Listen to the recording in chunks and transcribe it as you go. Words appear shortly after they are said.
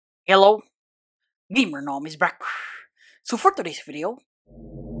Hello, GamerNom is back. So for today's video,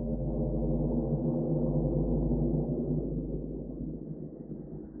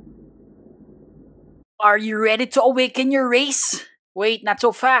 are you ready to awaken your race? Wait, not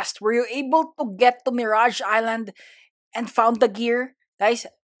so fast. Were you able to get to Mirage Island and found the gear? Guys,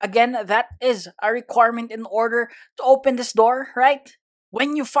 again, that is a requirement in order to open this door, right?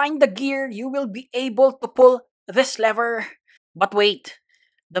 When you find the gear, you will be able to pull this lever. But wait,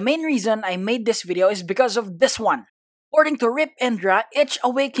 the main reason I made this video is because of this one. According to Rip Indra, each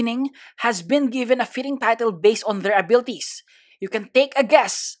awakening has been given a fitting title based on their abilities. You can take a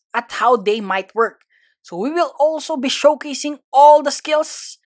guess at how they might work. So we will also be showcasing all the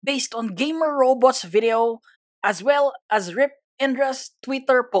skills based on Gamer Robot's video as well as Rip Indra's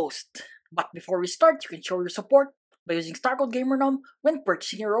Twitter post. But before we start, you can show your support by using Star Code GamerNom when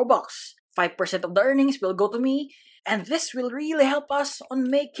purchasing your Robux. 5% of the earnings will go to me, and this will really help us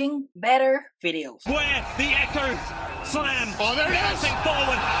on making better videos. Where the echo slam. Oh, there it is.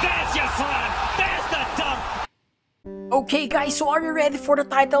 Forward. There's your slam. There's the dump. Okay guys, so are you ready for the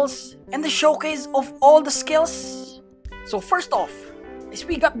titles and the showcase of all the skills? So first off, is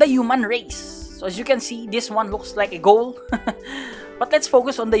we got the human race. So as you can see, this one looks like a ghoul. But let's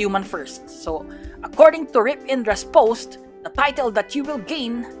focus on the human first. So according to Rip Indra's post, the title that you will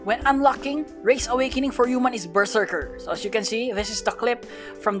gain when unlocking Race Awakening for Human is Berserker. So as you can see, this is the clip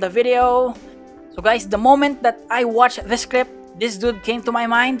from the video. So guys, the moment that I watched this clip, this dude came to my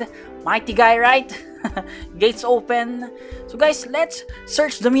mind. Mighty guy, right? Gates open. So guys, let's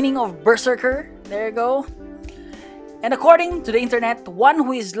search the meaning of Berserker. There you go. And according to the internet, one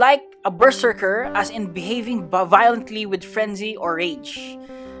who is like a berserker as in behaving violently with frenzy or rage.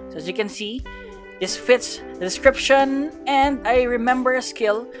 So as you can see, this fits the description, and I remember a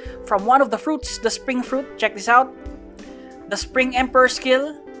skill from one of the fruits, the spring fruit. Check this out. The Spring Emperor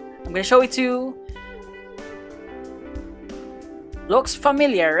skill. I'm gonna show it to you. Looks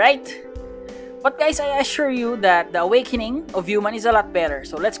familiar, right? But guys, I assure you that the awakening of human is a lot better.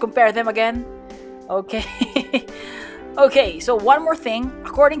 So let's compare them again. Okay. Okay, so one more thing.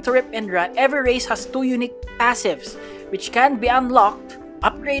 According to Rip Indra, every race has 2 unique passives, which can be unlocked,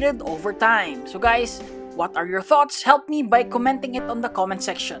 upgraded over time. So guys, what are your thoughts? Help me by commenting it on the comment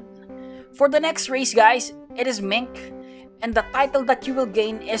section. For the next race guys, it is Mink, and the title that you will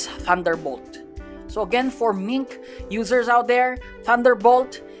gain is Thunderbolt. So again, for Mink users out there,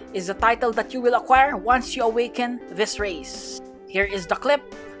 Thunderbolt is the title that you will acquire once you awaken this race. Here is the clip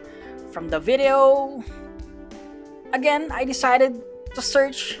from the video. Again, I decided to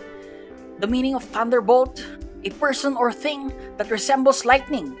search the meaning of Thunderbolt. A person or thing that resembles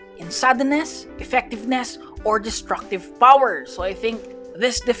lightning in suddenness, effectiveness, or destructive power. So I think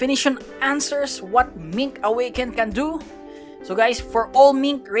this definition answers what Mink Awaken can do. So guys, for all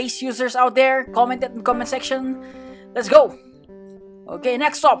Mink race users out there, comment it in the comment section. Let's go! Okay,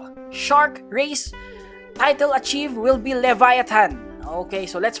 next up, Shark Race. Title achieved will be Leviathan. Okay,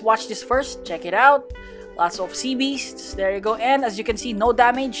 so let's watch this first. Check it out. Lots of sea beasts. There you go. And as you can see, no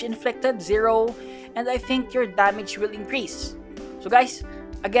damage inflicted, 0. And I think your damage will increase. So guys,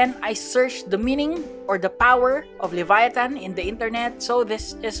 again, I searched the meaning or the power of Leviathan in the internet. So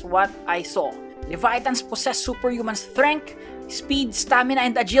this is what I saw. Leviathans possess superhuman strength, speed, stamina,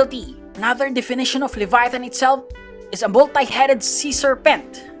 and agility. Another definition of Leviathan itself is a multi-headed sea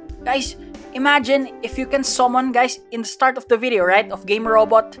serpent. Guys, imagine if you can summon, guys, in the start of the video, right, of Gamer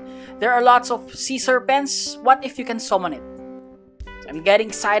Robot, there are lots of sea serpents. What if you can summon it? So I'm getting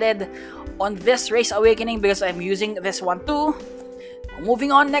excited on this Race Awakening because I'm using this one too.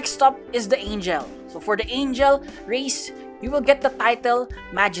 Moving on, next up is the Angel. So for the Angel race, you will get the title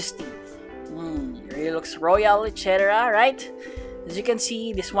Majesty. It really looks royal, etc., right? As you can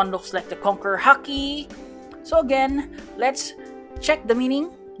see, this one looks like the Conqueror Haki. So again, let's check the meaning.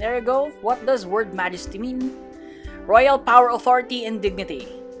 There you go. What does word Majesty mean? Royal power, authority, and dignity.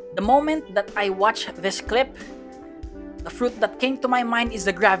 The moment that I watched this clip, the fruit that came to my mind is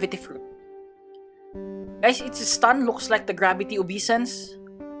the Gravity Fruit. Guys, its stun looks like the Gravity Obeisance.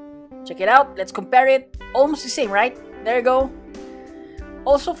 Check it out. Let's compare it. Almost the same, right? There you go.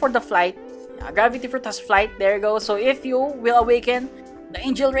 Also for the flight, Gravity Fruit has flight. There you go. So if you will awaken the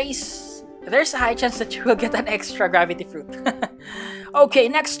Angel race, there's a high chance that you will get an extra Gravity Fruit. Okay,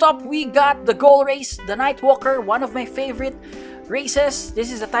 next up, we got the Ghoul race, the Nightwalker, one of my favorite races.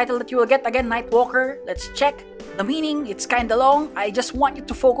 This is the title that you will get. Again, Nightwalker. Let's check the meaning. It's kinda long. I just want you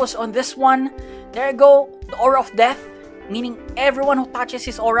to focus on this one. There you go. The Aura of Death, meaning everyone who touches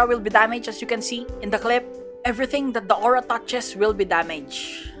his aura will be damaged. As you can see in the clip, everything that the aura touches will be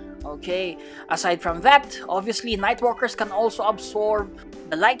damaged. Okay, aside from that, obviously Nightwalkers can also absorb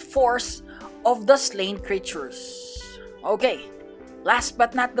the light force of the slain creatures. Okay, last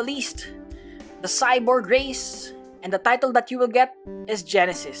but not the least, the cyborg race, and the title that you will get is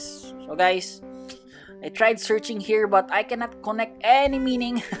Genesis. So guys, I tried searching here but I cannot connect any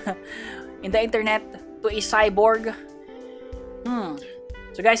meaning in the internet to a cyborg.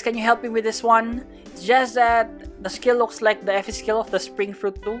 So guys, can you help me with this one? It's just that the skill looks like the FE skill of the spring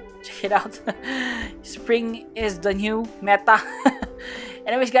fruit too. Check it out. Spring is the new meta.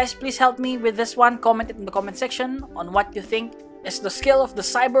 Anyways guys, please help me with this one. Comment it in the comment section on what you think is the skill of the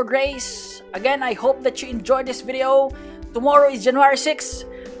cyborg race. Again, I hope that you enjoyed this video. Tomorrow is January 6th.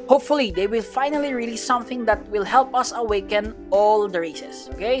 Hopefully, they will finally release something that will help us awaken all the races.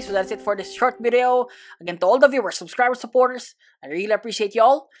 Okay, so that's it for this short video. Again, to all the viewers, subscribers, supporters, I really appreciate you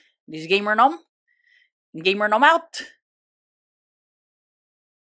all. This is GamerNom. GamerNom out.